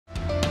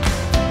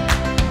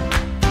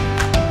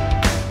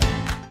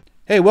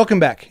Hey, welcome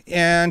back.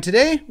 And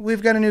today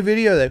we've got a new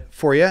video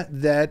for you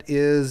that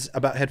is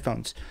about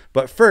headphones.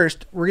 But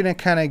first, we're going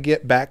to kind of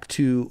get back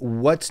to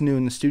what's new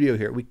in the studio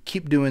here. We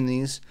keep doing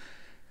these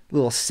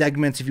little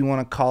segments, if you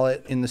want to call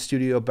it, in the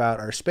studio about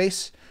our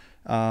space.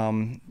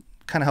 Kind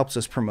of helps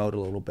us promote a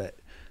little bit.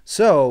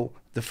 So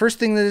the first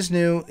thing that is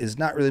new is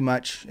not really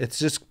much. It's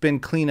just been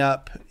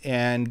cleanup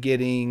and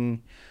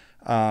getting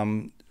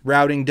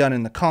routing done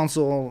in the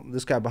console,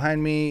 this guy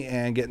behind me,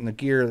 and getting the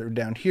gear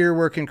down here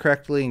working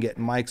correctly, and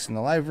getting mics in the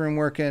live room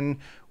working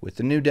with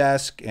the new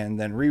desk, and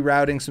then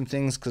rerouting some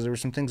things because there were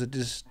some things that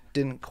just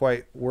didn't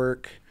quite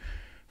work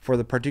for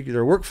the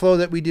particular workflow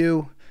that we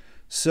do.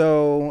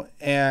 So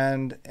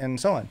and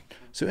so on.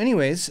 So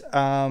anyways,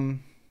 that's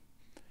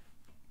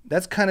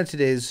kind of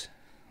today's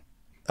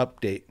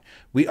update.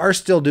 We are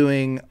still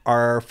doing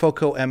our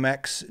Foco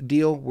MX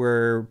deal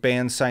where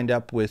bands signed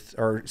up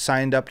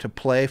to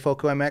play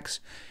Foco MX,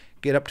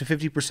 get up to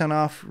 50%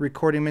 off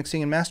recording,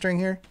 mixing, and mastering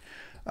here.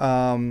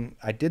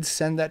 I did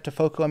send that to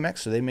Foco MX,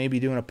 so they may be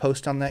doing a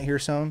post on that here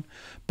soon.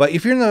 But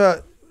if you're in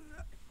the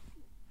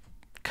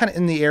kind of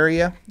in the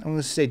area, I'm going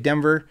to say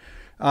Denver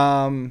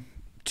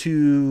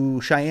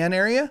to Cheyenne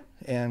area,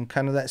 and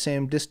kind of that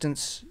same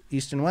distance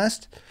east and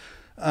west,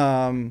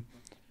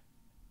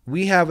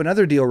 we have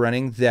another deal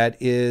running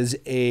that is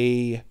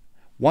a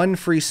one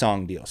free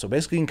song deal. So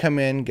basically you can come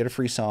in, get a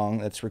free song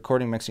that's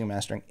recording, mixing, and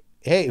mastering.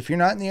 Hey, if you're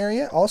not in the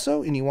area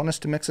also and you want us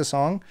to mix a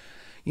song,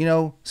 you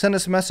know, send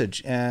us a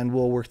message and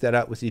we'll work that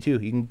out with you too.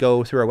 You can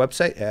go through our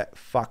website at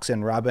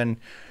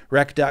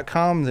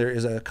foxandrobynrec.com. There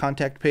is a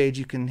contact page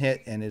you can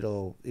hit and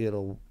it'll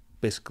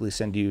basically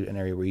send you an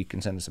area where you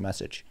can send us a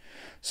message.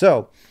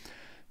 So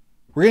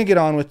we're going to get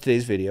on with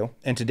today's video,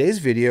 and today's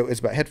video is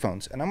about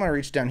headphones. And I'm going to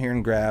reach down here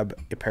and grab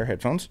a pair of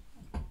headphones.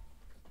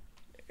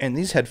 And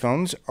these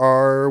headphones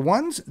are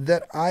ones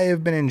that I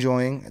have been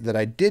enjoying that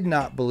I did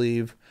not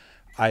believe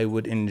I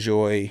would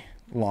enjoy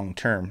long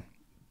term.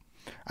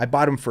 I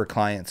bought them for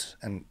clients,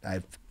 and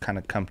I've kind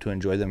of come to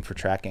enjoy them for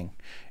tracking.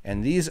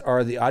 And these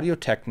are the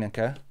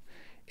Audio-Technica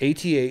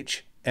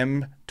ATH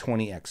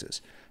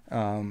M20Xs.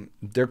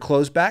 They're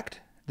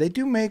closed-backed. They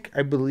do make,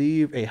 I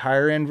believe, a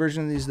higher-end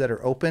version of these that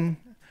are open.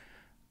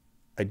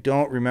 I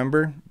don't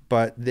remember,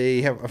 but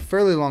they have a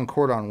fairly long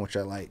cord on, which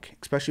I like,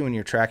 especially when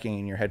you're tracking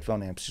in your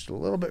headphone amps just a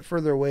little bit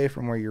further away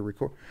from where you're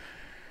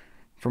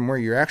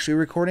actually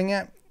recording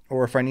at.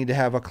 Or if I need to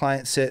have a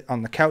client sit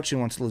on the couch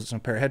and wants to listen to a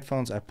pair of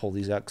headphones, I pull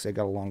these out because they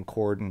got a long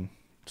cord and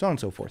so on and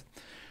so forth.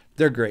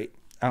 They're great.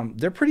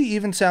 They're pretty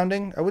even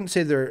sounding. I wouldn't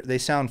say they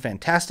sound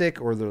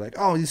fantastic or they're like,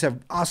 oh, these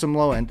have awesome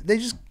low end. They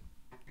just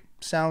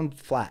sound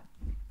flat.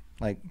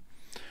 Like,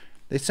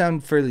 they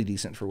sound fairly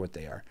decent for what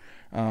they are.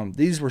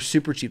 These were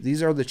super cheap.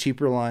 These are the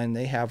cheaper line.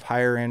 They have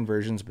higher end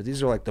versions, but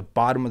these are like the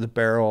bottom of the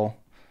barrel.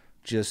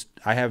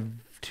 I have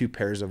 2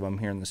 pairs of them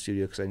here in the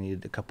studio because I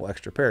needed a couple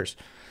extra pairs.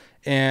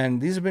 And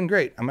these have been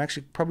great. I'm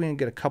actually probably going to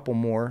get a couple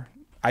more.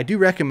 I do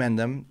recommend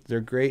them. They're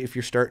great if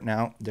you're starting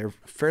out. They're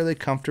fairly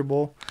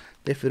comfortable.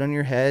 They fit on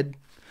your head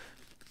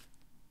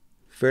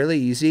fairly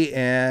easy,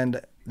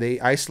 and they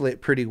isolate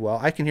pretty well.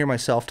 I can hear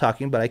myself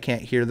talking, but I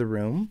can't hear the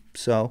room.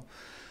 So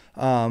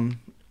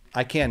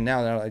I can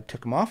now that I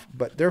took them off,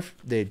 but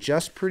they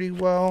adjust pretty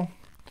well.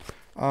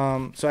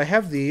 So I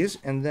have these,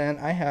 and then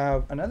I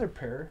have another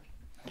pair,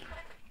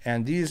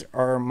 and these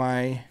are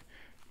my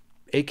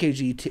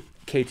AKG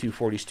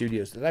K240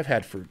 Studios that I've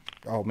had for,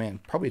 oh man,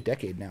 probably a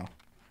decade now.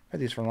 I've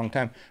had these for a long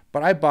time,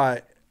 but I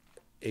bought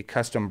a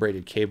custom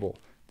braided cable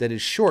that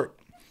is short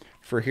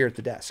for here at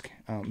the desk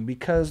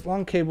because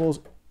long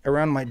cables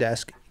around my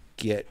desk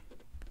get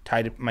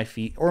tied to my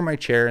feet or my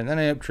chair, and then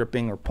I end up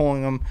tripping or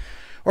pulling them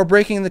or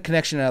breaking the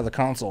connection out of the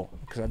console,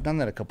 because I've done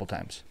that a couple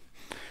times.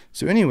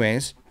 So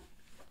anyways,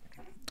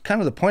 kind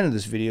of the point of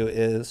this video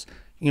is,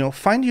 you know,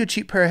 find you a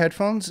cheap pair of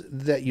headphones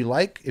that you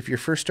like if you're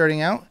first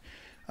starting out.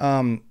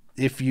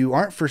 If you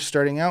aren't first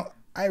starting out,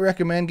 I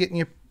recommend getting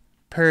you a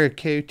pair of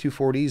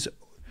K240s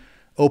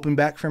open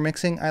back for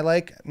mixing. I'm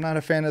not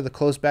a fan of the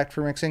closed back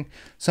for mixing.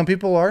 Some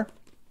people are,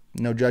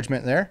 no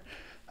judgment there.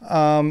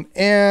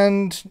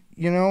 And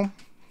you know,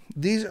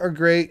 these are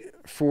great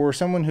for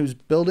someone who's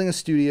building a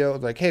studio,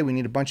 like, hey, we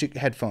need a bunch of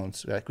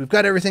headphones. Like, we've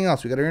got everything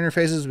else. We got our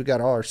interfaces, we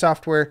got all our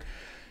software,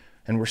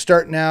 and we're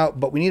starting out,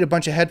 but we need a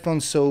bunch of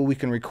headphones so we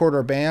can record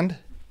our band.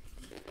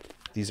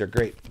 These are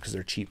great because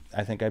they're cheap.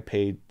 I think I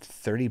paid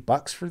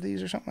 $30 for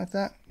these or something like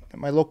that at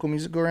my local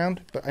music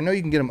go-around. But I know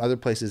you can get them other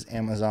places,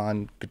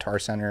 Amazon, Guitar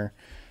Center,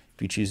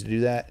 if you choose to do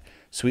that.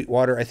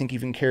 Sweetwater, I think,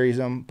 even carries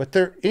them. But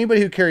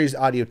anybody who carries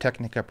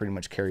Audio-Technica pretty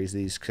much carries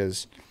these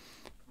because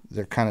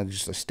they're kind of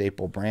just a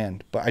staple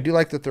brand. But I do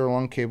like that they're a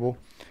long cable.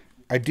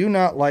 I do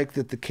not like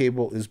that the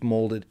cable is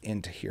molded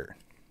into here.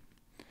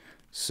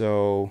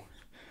 So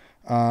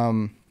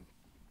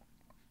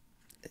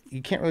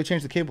you can't really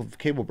change the cable if the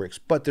cable breaks.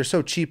 But they're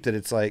so cheap that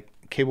it's like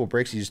cable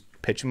breaks, you just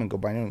pitch them and go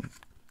buy new and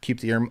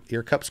keep the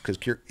ear cups, because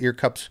ear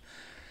cups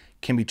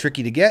can be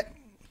tricky to get.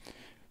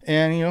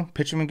 And, you know,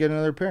 pitch them and get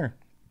another pair.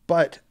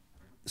 But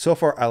so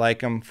far, I like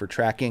them for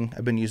tracking.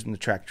 I've been using them to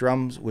track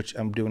drums, which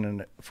I'm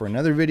doing for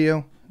another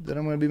video that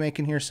I'm going to be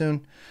making here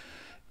soon.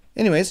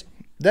 Anyways,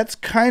 that's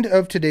kind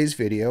of today's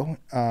video.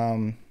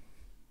 Don't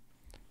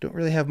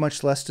really have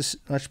much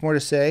more to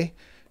say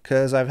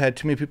because I've had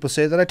too many people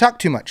say that I talk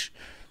too much.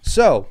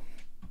 So,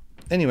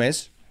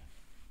 anyways,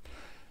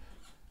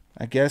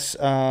 I guess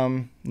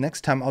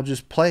next time I'll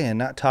just play and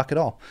not talk at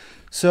all.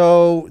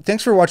 So,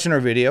 thanks for watching our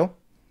video.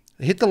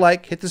 Hit the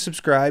like, hit the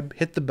subscribe,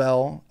 hit the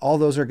bell. All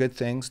those are good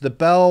things. The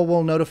bell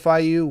will notify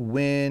you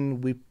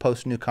when we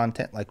post new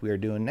content like we are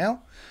doing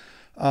now.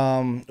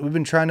 We've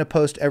been trying to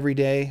post every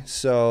day,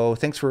 so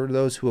thanks for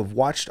those who have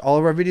watched all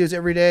of our videos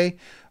every day.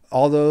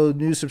 All the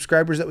new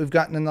subscribers that we've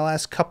gotten in the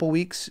last couple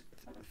weeks,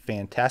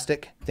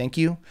 fantastic. Thank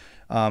you.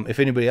 If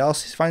anybody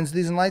else finds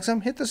these and likes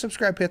them, hit the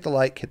subscribe, hit the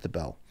like, hit the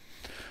bell.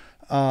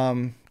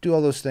 Do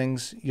all those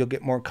things. You'll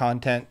get more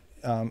content.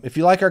 If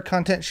you like our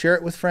content, share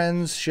it with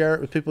friends, share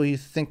it with people you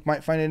think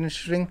might find it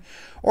interesting,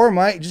 or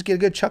might just get a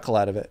good chuckle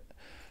out of it.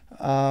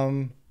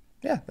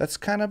 Yeah, that's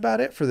kind of about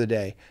it for the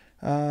day.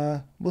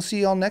 We'll see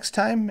you all next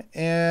time,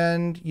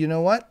 and you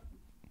know what?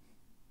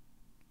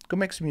 Go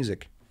make some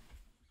music.